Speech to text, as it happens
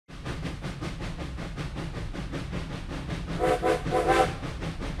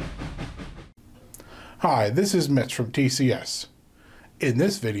Hi, this is Mitch from TCS. In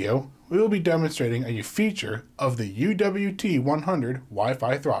this video, we will be demonstrating a feature of the UWT-100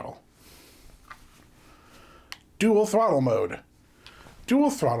 Wi-Fi throttle. Dual Throttle Mode. Dual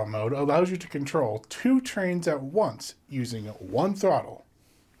Throttle Mode allows you to control two trains at once using one throttle.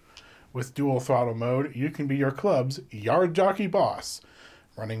 With Dual Throttle Mode, you can be your club's yard jockey boss,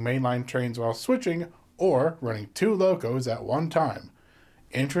 running mainline trains while switching or running two locos at one time.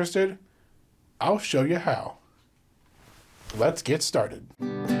 Interested? I'll show you how. Let's get started.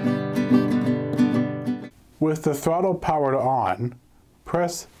 With the throttle powered on,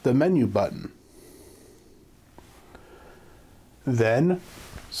 press the menu button. Then,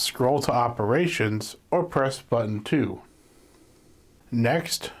 scroll to Operations or press button 2.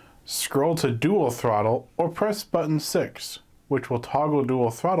 Next, scroll to Dual Throttle or press button 6, which will toggle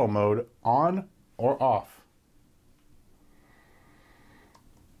Dual Throttle Mode on or off.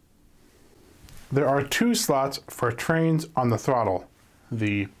 There are two slots for trains on the throttle,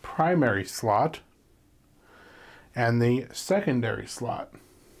 the primary slot and the secondary slot.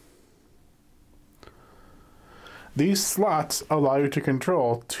 These slots allow you to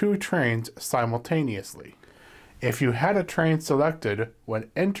control two trains simultaneously. If you had a train selected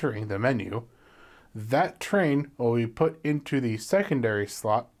when entering the menu, that train will be put into the secondary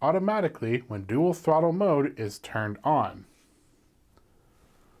slot automatically when Dual Throttle Mode is turned on.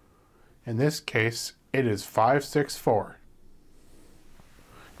 In this case, it is 564.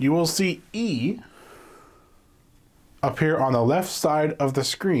 You will see E appear on the left side of the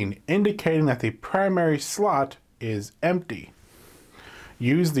screen, indicating that the primary slot is empty.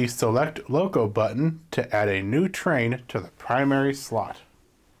 Use the Select Loco button to add a new train to the primary slot.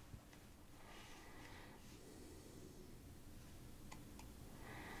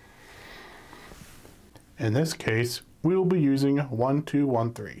 In this case, we will be using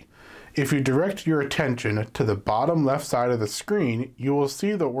 1213. If you direct your attention to the bottom left side of the screen, you will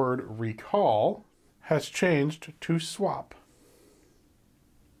see the word Recall has changed to Swap.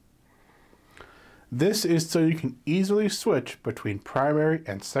 This is so you can easily switch between primary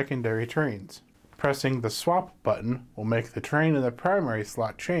and secondary trains. Pressing the Swap button will make the train in the primary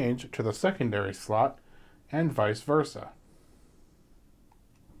slot change to the secondary slot and vice versa.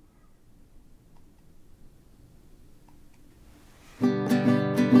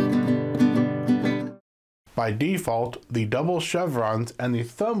 By default, the double chevrons and the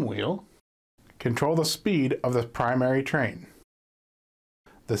thumb wheel control the speed of the primary train.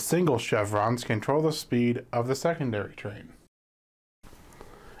 The single chevrons control the speed of the secondary train.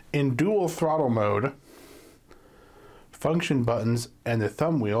 In Dual Throttle Mode, function buttons and the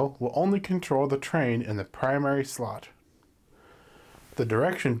thumb wheel will only control the train in the primary slot. The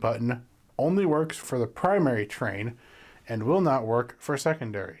direction button only works for the primary train and will not work for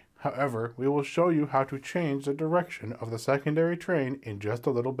secondary. However, we will show you how to change the direction of the secondary train in just a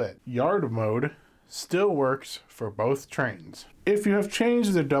little bit. Yard mode still works for both trains. If you have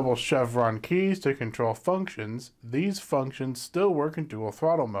changed the double chevron keys to control functions, these functions still work in Dual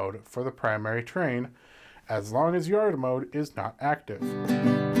Throttle Mode for the primary train, as long as yard mode is not active.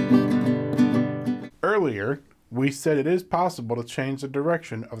 Earlier, we said it is possible to change the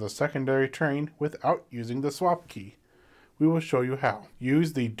direction of the secondary train without using the swap key. We will show you how.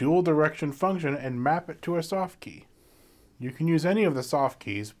 Use the dual direction function and map it to a soft key. You can use any of the soft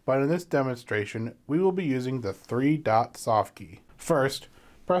keys, but in this demonstration, we will be using the 3-dot soft key. First,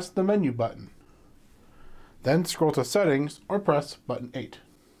 press the menu button. Then scroll to Settings or press button 8.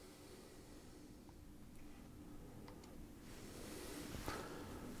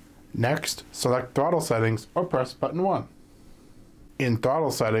 Next, select Throttle Settings or press button 1. In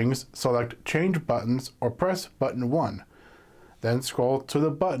Throttle Settings, select Change Buttons or press button 1. Then scroll to the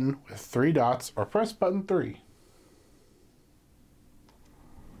button with 3 dots or press button 3.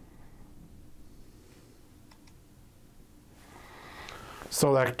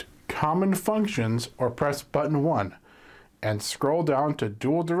 Select Common Functions or press button 1 and scroll down to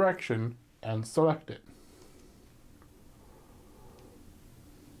Dual Direction and select it.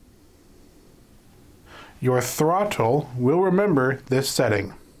 Your throttle will remember this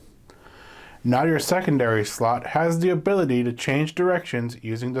setting. Now your secondary slot has the ability to change directions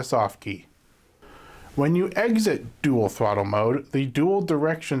using the soft key. When you exit Dual Throttle Mode, the dual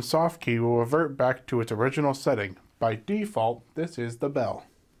direction soft key will revert back to its original setting. By default, this is the bell.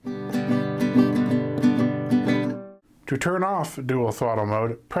 To turn off Dual Throttle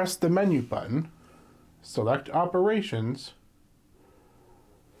Mode, press the menu button, select Operations,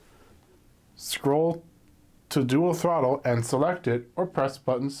 scroll to Dual Throttle and select it or press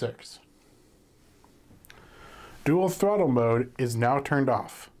button 6. Dual Throttle Mode is now turned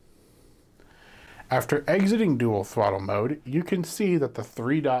off. After exiting dual throttle mode, you can see that the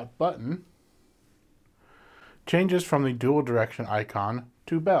 3-dot button changes from the dual direction icon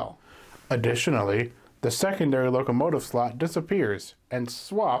to bell. Additionally, the secondary locomotive slot disappears and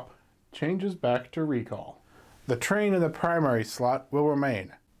swap changes back to recall. The train in the primary slot will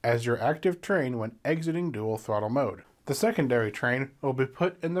remain as your active train when exiting dual throttle mode. The secondary train will be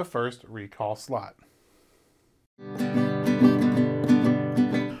put in the first recall slot.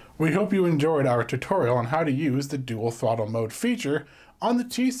 We hope you enjoyed our tutorial on how to use the dual throttle mode feature on the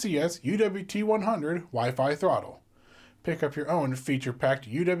TCS UWT-100 Wi-Fi throttle. Pick up your own feature-packed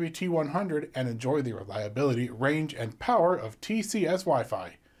UWT-100 and enjoy the reliability, range, and power of TCS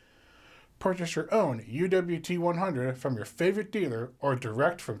Wi-Fi. Purchase your own UWT-100 from your favorite dealer or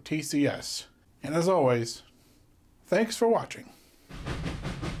direct from TCS. And as always, thanks for watching.